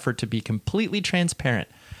in an effort to be completely transparent.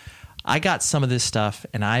 I got some of this stuff,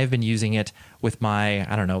 and I have been using it with my,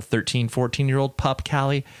 13, 14-year-old pup,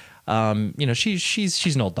 Callie.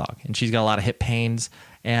 She's an old dog, and she's got a lot of hip pains,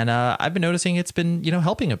 and I've been noticing it's been,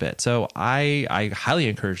 helping a bit. So I highly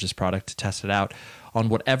encourage this product to test it out on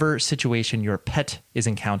whatever situation your pet is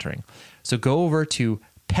encountering. So go over to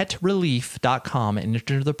petrelief.com and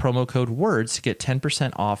enter the promo code WORDS to get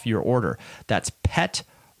 10% off your order. That's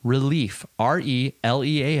petrelief, RELEAF.com,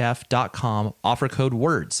 offer code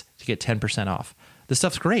WORDS to get 10% off. This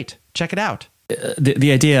stuff's great. Check it out.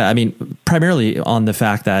 The idea, primarily on the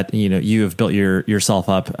fact that, you have built yourself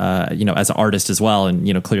up, as an artist as well.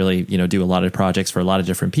 And, clearly, do a lot of projects for a lot of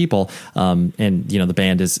different people. And, the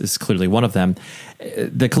band is clearly one of them.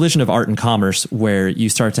 The collision of art and commerce, where you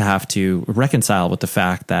start to have to reconcile with the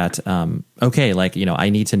fact that, I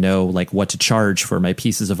need to know what to charge for my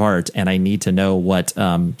pieces of art. And I need to know what,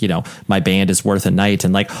 my band is worth a night.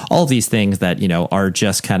 And all these things that, are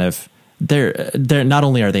just kind of, they're not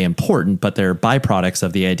only are they important, but they're byproducts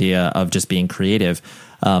of the idea of just being creative.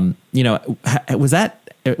 Was that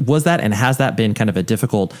and has that been kind of a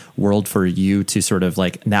difficult world for you to sort of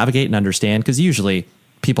navigate and understand? Because usually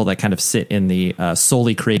people that kind of sit in the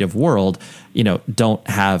solely creative world, don't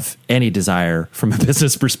have any desire from a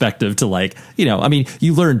business perspective to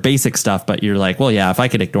you learn basic stuff, but you're like, well, yeah, if I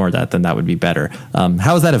could ignore that, then that would be better. How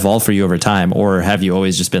has that evolved for you over time? Or have you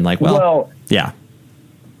always just been yeah.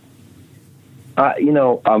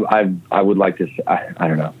 I would like to, I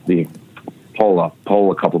don't know, poll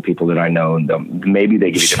a couple of people that I know, and maybe they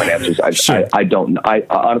give you different answers. I don't.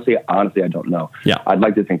 Honestly, I don't know. Yeah, I'd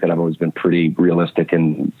like to think that I've always been pretty realistic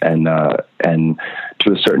and to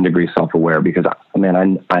a certain degree self-aware, because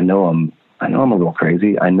I know I'm a little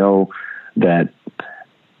crazy. I know that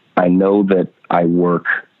I work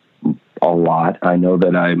a lot. I know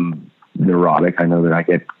that I'm neurotic. I know that I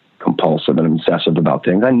get compulsive and obsessive about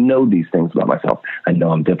things. I know these things about myself. I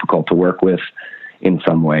know I'm difficult to work with in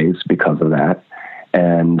some ways because of that.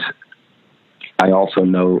 And I also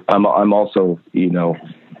know I'm also the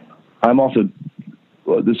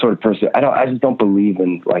sort of person, I just don't believe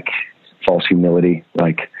in false humility.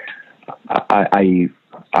 I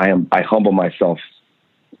humble myself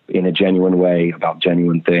in a genuine way about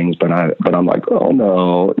genuine things, but I'm like, oh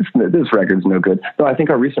no, this record's no good. No, I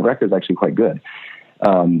think our recent record's actually quite good.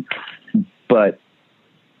 But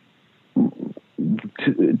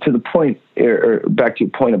to the point, or back to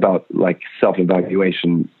your point about like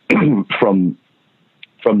self-evaluation from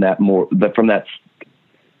that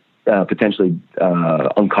potentially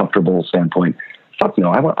uncomfortable standpoint. Fuck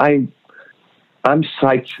no, I'm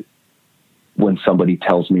psyched when somebody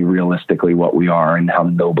tells me realistically what we are and how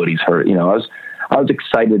nobody's hurt. You know, I was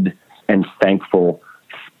excited and thankful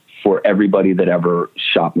for everybody that ever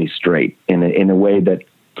shot me straight in a way that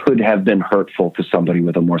could have been hurtful to somebody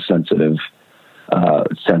with a more sensitive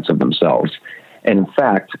sense of themselves. And in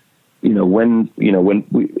fact, when we,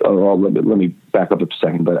 let me back up a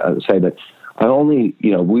second, but I would say that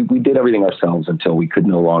we did everything ourselves until we could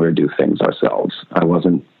no longer do things ourselves. I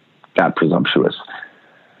wasn't that presumptuous,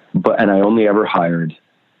 and I only ever hired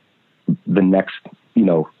the next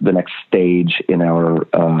stage in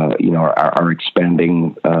our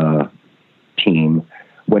expanding team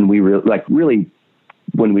when we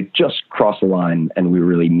when we just crossed the line and we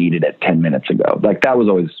really needed it 10 minutes ago. Like, that was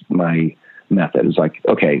always my method. It's like,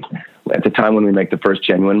 okay, at the time when we make the first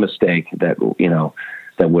genuine mistake that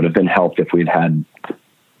would have been helped if we'd had,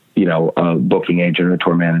 a booking agent or a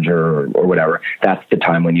tour manager or whatever, that's the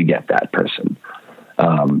time when you get that person.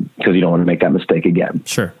 Cause you don't want to make that mistake again.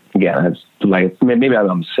 Sure. Again, it's like, maybe I'm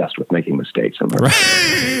obsessed with making mistakes. Right.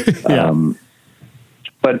 Yeah.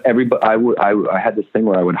 But I had this thing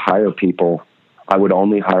where I would hire people. I would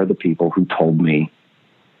only hire the people who told me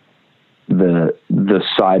the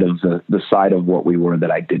side of what we were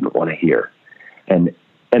that I didn't want to hear. And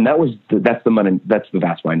that's the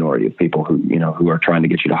vast minority of people who are trying to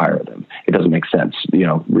get you to hire them. It doesn't make sense,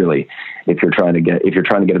 really. If you're trying to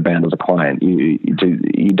get a band as a client,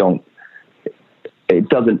 you don't. It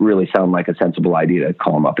doesn't really sound like a sensible idea to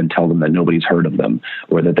call them up and tell them that nobody's heard of them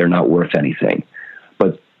or that they're not worth anything.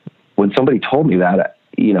 But when somebody told me that,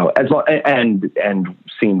 and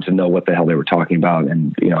seemed to know what the hell they were talking about,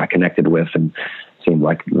 and I connected with and seemed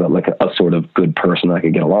like a sort of good person I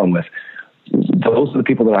could get along with. Those are the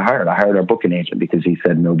people that I hired. I hired our booking agent because he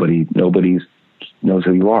said nobody knows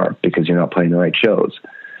who you are because you're not playing the right shows.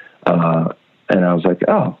 And I was like,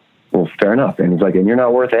 oh, well, fair enough. And he's like, and you're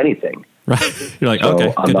not worth anything. Right. You're like, so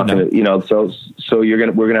okay, I'm not going to, so we're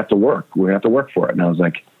going to have to work. We're going to have to work for it. And I was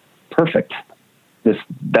like, perfect.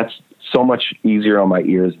 That's so much easier on my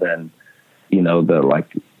ears than, the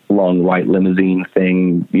like long white limousine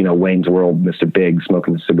thing, Wayne's World, Mr. Big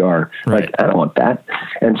smoking a cigar. Right. Like, I don't want that.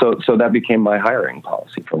 And so that became my hiring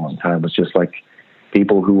policy for a long time. It was just like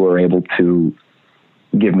people who were able to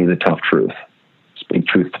give me the tough truth, speak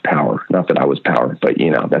truth to power. Not that I was power, but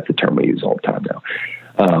that's the term we use all the time now.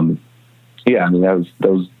 Yeah, I mean, that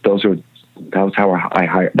was how I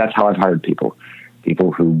hired. That's how I've hired people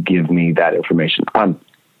who give me that information. I'm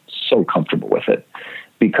so comfortable with it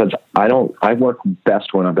because I work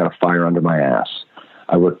best when I've got a fire under my ass.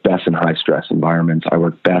 I work best in high stress environments. I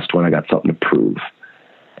work best when I got something to prove.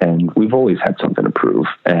 And we've always had something to prove,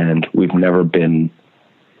 and we've never been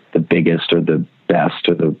the biggest or the best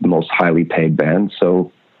or the most highly paid band.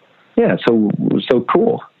 So yeah, so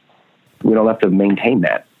cool. We don't have to maintain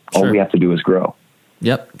that. All we have to do is grow.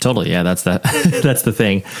 Yep, totally. Yeah, that's that's the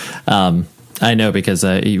thing. I know because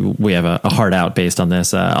we have a hard out based on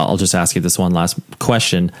this. I'll just ask you this one last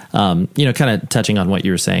question. Kind of touching on what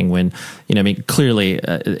you were saying when, clearly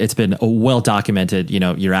it's been well documented,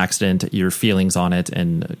 your accident, your feelings on it,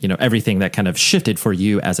 and, everything that kind of shifted for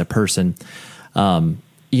you as a person.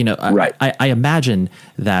 Right. I imagine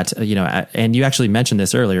that, and you actually mentioned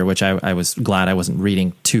this earlier, which I was glad I wasn't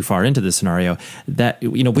reading too far into the scenario, that,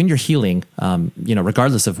 when you're healing,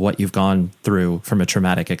 regardless of what you've gone through from a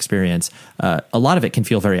traumatic experience, a lot of it can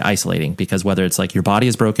feel very isolating because whether it's like your body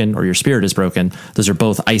is broken or your spirit is broken, those are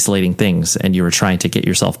both isolating things and you were trying to get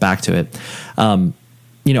yourself back to it.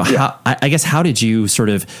 How did you sort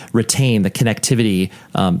of retain the connectivity,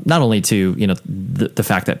 not only to, the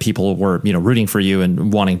fact that people were, rooting for you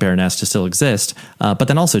and wanting Baroness to still exist, but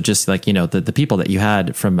then also just like, the people that you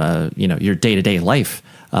had from, your day-to-day life.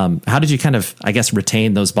 How did you kind of,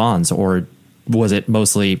 retain those bonds, or was it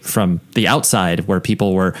mostly from the outside where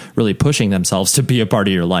people were really pushing themselves to be a part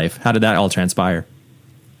of your life? How did that all transpire?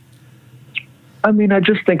 I mean, I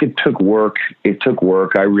just think it took work.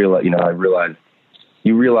 I realized,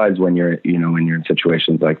 you realize when you're in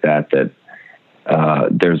situations like that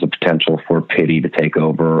there's a potential for pity to take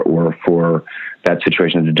over or for that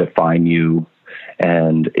situation to define you.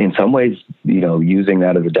 And in some ways, using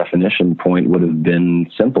that as a definition point would have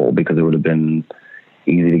been simple because it would have been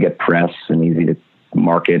easy to get press and easy to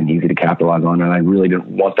market and easy to capitalize on. And I really didn't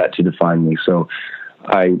want that to define me. So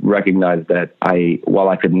I recognized that while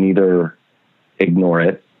I could neither ignore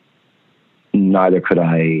it, neither could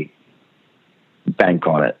I bank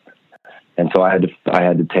on it. And so I had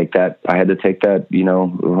to take that, you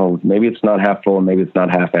know, well, maybe it's not half full, maybe it's not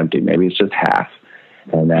half empty, maybe it's just half.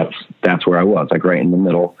 And that's where I was, like right in the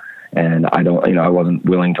middle. And I wasn't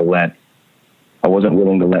willing to let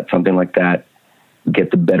something like that get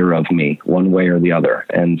the better of me one way or the other.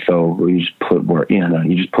 And so you just put work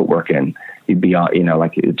in, you'd be, you know,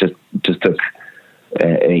 like it just took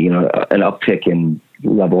you know, an uptick in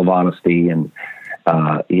level of honesty and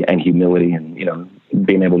humility, and, you know,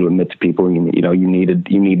 being able to admit to people, you know, you needed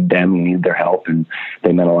them, you needed their help, and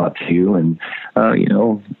they meant a lot to you. And, you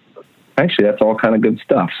know, actually that's all kind of good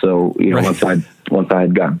stuff. So, you know, right. once I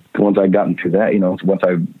had gotten through that, you know, once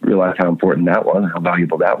I realized how important that was, how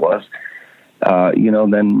valuable that was, you know,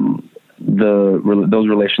 then those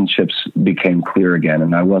relationships became clear again.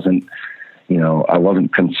 And I wasn't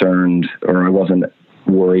concerned, or I wasn't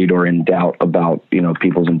worried or in doubt about, you know,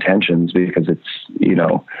 people's intentions, because it's, you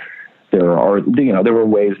know, there were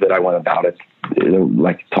ways that I went about it,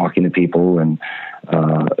 like talking to people and,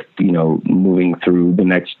 you know, moving through the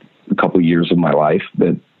next couple of years of my life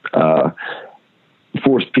that,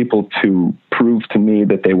 forced people to prove to me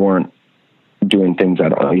that they weren't doing things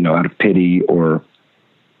out of pity, or,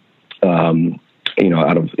 you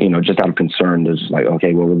know, just out of concern. There's like,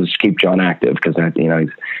 okay, well, we'll just keep John active, because you know,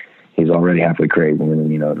 he's already halfway crazy,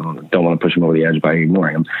 and, you know, don't want to push him over the edge by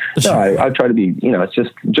ignoring him. No, I try to be, you know, it's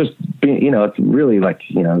just being, you know, it's really like,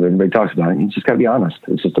 you know, everybody talks about it. You just got to be honest.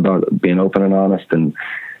 It's just about being open and honest, and,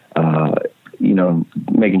 you know,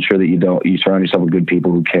 making sure that you surround yourself with good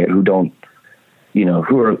people who care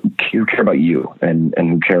about you, and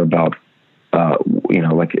who care about, you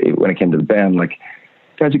know, like when it came to the band, like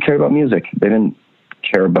guys who care about music. They didn't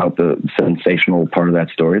care about the sensational part of that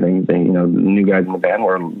story. They you know, the new guys in the band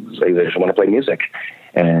they just want to play music,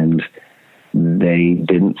 and they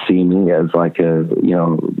didn't see me as like a, you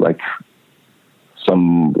know, like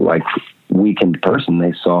some like weakened person.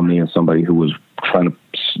 They saw me as somebody who was trying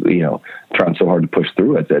so hard to push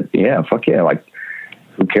through it, that, yeah, fuck yeah, like,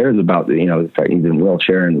 who cares about the, you know, the fact he's in a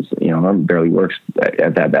wheelchair and his, you know, arm barely works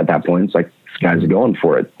at that point. It's like, this guy's going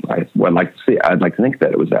for it. I'd like to think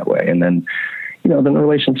that it was that way. And then, you know, then the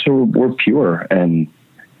relationships were pure, and,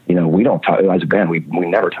 you know, we don't talk as a band. We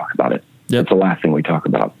never talk about it. Yep. It's the last thing we talk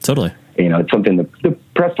about. Totally. You know, it's something that the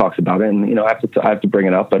press talks about it, and, you know, I have to bring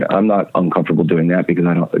it up, but I'm not uncomfortable doing that, because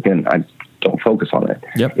I don't focus on it.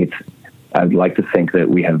 Yep. I'd like to think that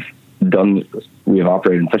we have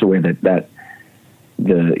operated in such a way that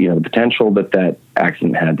the, you know, the potential that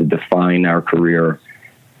accident had to define our career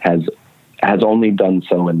has only done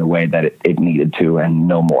so in the way that it needed to, and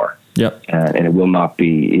no more. Yep. And it will not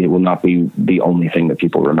be the only thing that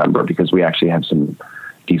people remember, because we actually have some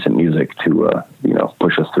decent music to, you know,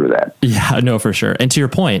 push us through that. Yeah, no, for sure. And to your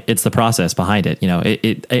point, it's the process behind it. You know,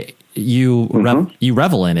 you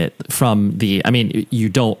revel in it from you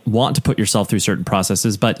don't want to put yourself through certain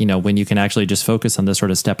processes, but, you know, when you can actually just focus on this sort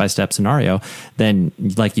of step-by-step scenario, then,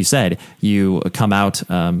 like you said, you come out,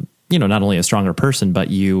 you know, not only a stronger person,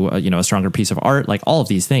 but you know, a stronger piece of art. Like, all of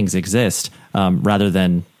these things exist, rather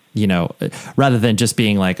than just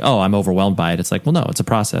being like, oh, I'm overwhelmed by it. It's like, well, no, it's a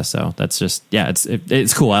process. So that's just, yeah,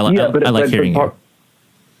 it's cool. I like hearing it.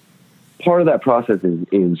 Part of that process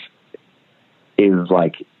is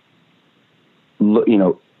like, you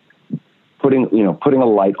know, putting a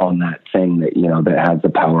light on that thing that, you know, that has the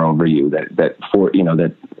power over you, that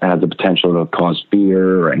has the potential to cause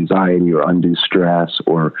fear or anxiety or undue stress,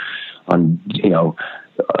 or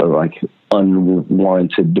like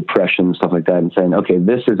unwarranted depression, stuff like that, and saying, okay,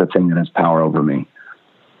 this is a thing that has power over me.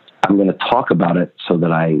 I'm going to talk about it so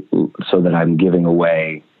that I'm giving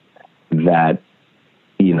away that,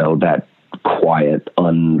 you know, that quiet,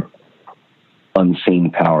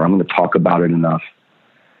 unseen power. I'm going to talk about it enough,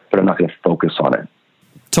 but I'm not going to focus on it.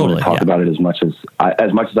 Totally. Talk about it as much as I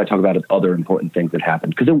talk about other important things that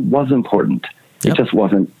happened, because it was important. Yep. It just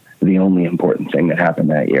wasn't the only important thing that happened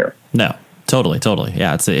that year. No, totally.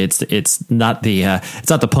 Yeah. It's not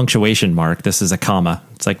the punctuation mark. This is a comma.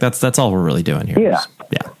 It's like, that's all we're really doing here. Yeah.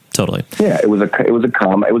 Yeah, totally. Yeah. It was a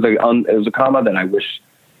comma. It was a comma that I wish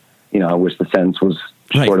the sentence was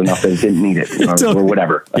short enough that it didn't need it, or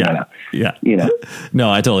whatever. Yeah. Yeah. You know,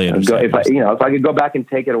 no, I totally understand. If I could go back and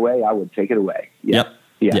take it away, I would take it away. Yeah. Yep.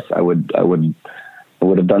 Yes. Yep. I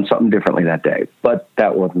would have done something differently that day, but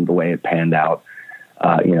that wasn't the way it panned out.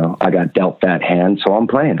 You know, I got dealt that hand, so I'm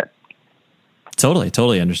playing it.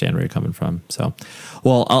 Totally understand where you're coming from. So,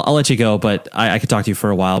 well, I'll let you go, but I could talk to you for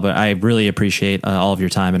a while, but I really appreciate all of your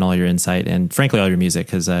time and all your insight, and frankly, all your music.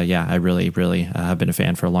 Cause I really have been a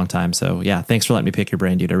fan for a long time. So yeah, thanks for letting me pick your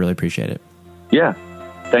brain, dude. I really appreciate it. Yeah.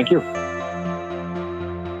 Thank you.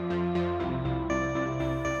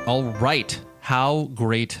 All right. How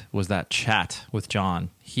great was that chat with John?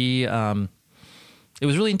 It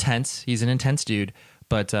was really intense. He's an intense dude,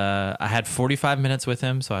 but I had 45 minutes with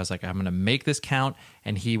him, so I was like, I'm going to make this count,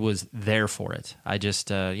 and he was there for it. I just,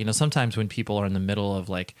 sometimes when people are in the middle of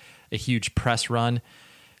like a huge press run,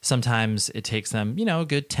 sometimes it takes them, a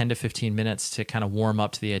good 10 to 15 minutes to kind of warm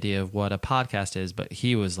up to the idea of what a podcast is, but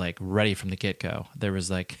he was like ready from the get-go.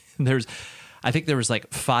 I think there was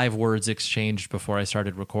like 5 words exchanged before I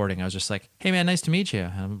started recording. I was just like, hey man, nice to meet you.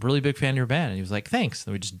 I'm a really big fan of your band. And he was like, thanks.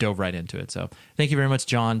 And we just dove right into it. So thank you very much,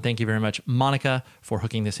 John. Thank you very much, Monica, for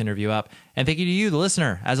hooking this interview up. And thank you to you, the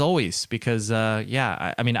listener, as always, because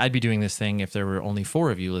I'd be doing this thing if there were only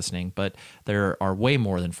 4 of you listening, but there are way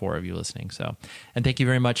more than 4 of you listening. So, and thank you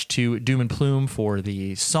very much to Doom and Plume for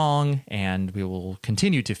the song. And we will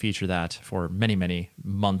continue to feature that for many, many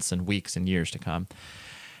months and weeks and years to come.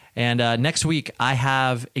 And next week, I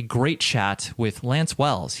have a great chat with Lance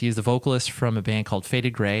Wells. He is the vocalist from a band called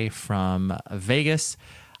Faded Gray from Vegas.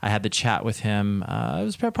 I had the chat with him, it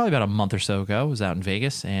was probably about a month or so ago. I was out in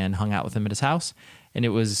Vegas and hung out with him at his house. And it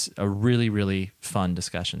was a really, really fun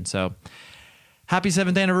discussion. So happy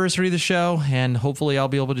 7th anniversary of the show. And hopefully I'll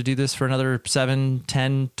be able to do this for another 7,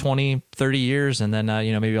 10, 20, 30 years. And then,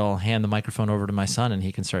 maybe I'll hand the microphone over to my son and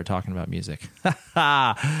he can start talking about music.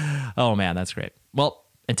 Oh, man, that's great. Well,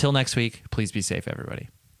 until next week, please be safe, everybody.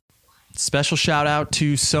 Special shout out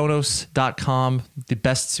to Sonos.com, the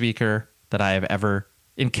best speaker that I have ever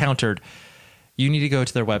encountered. You need to go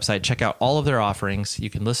to their website, check out all of their offerings. You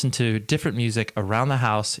can listen to different music around the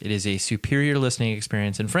house. It is a superior listening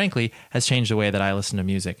experience and frankly has changed the way that I listen to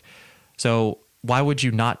music. So why would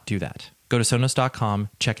you not do that? Go to Sonos.com,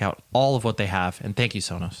 check out all of what they have, and thank you,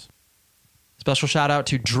 Sonos. Special shout out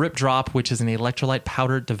to Drip Drop, which is an electrolyte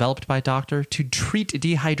powder developed by a doctor to treat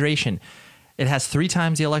dehydration. It has 3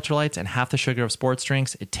 times the electrolytes and half the sugar of sports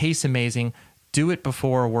drinks. It tastes amazing. Do it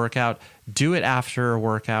before a workout. Do it after a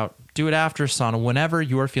workout. Do it after a sauna. Whenever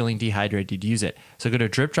you are feeling dehydrated, use it. So go to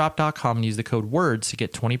dripdrop.com and use the code WORDS to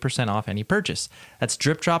get 20% off any purchase. That's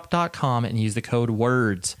dripdrop.com and use the code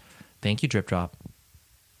WORDS. Thank you, Drip Drop.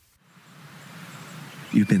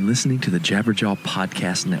 You've been listening to the Jabberjaw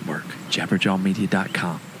Podcast Network,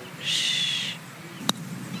 jabberjawmedia.com. Shh.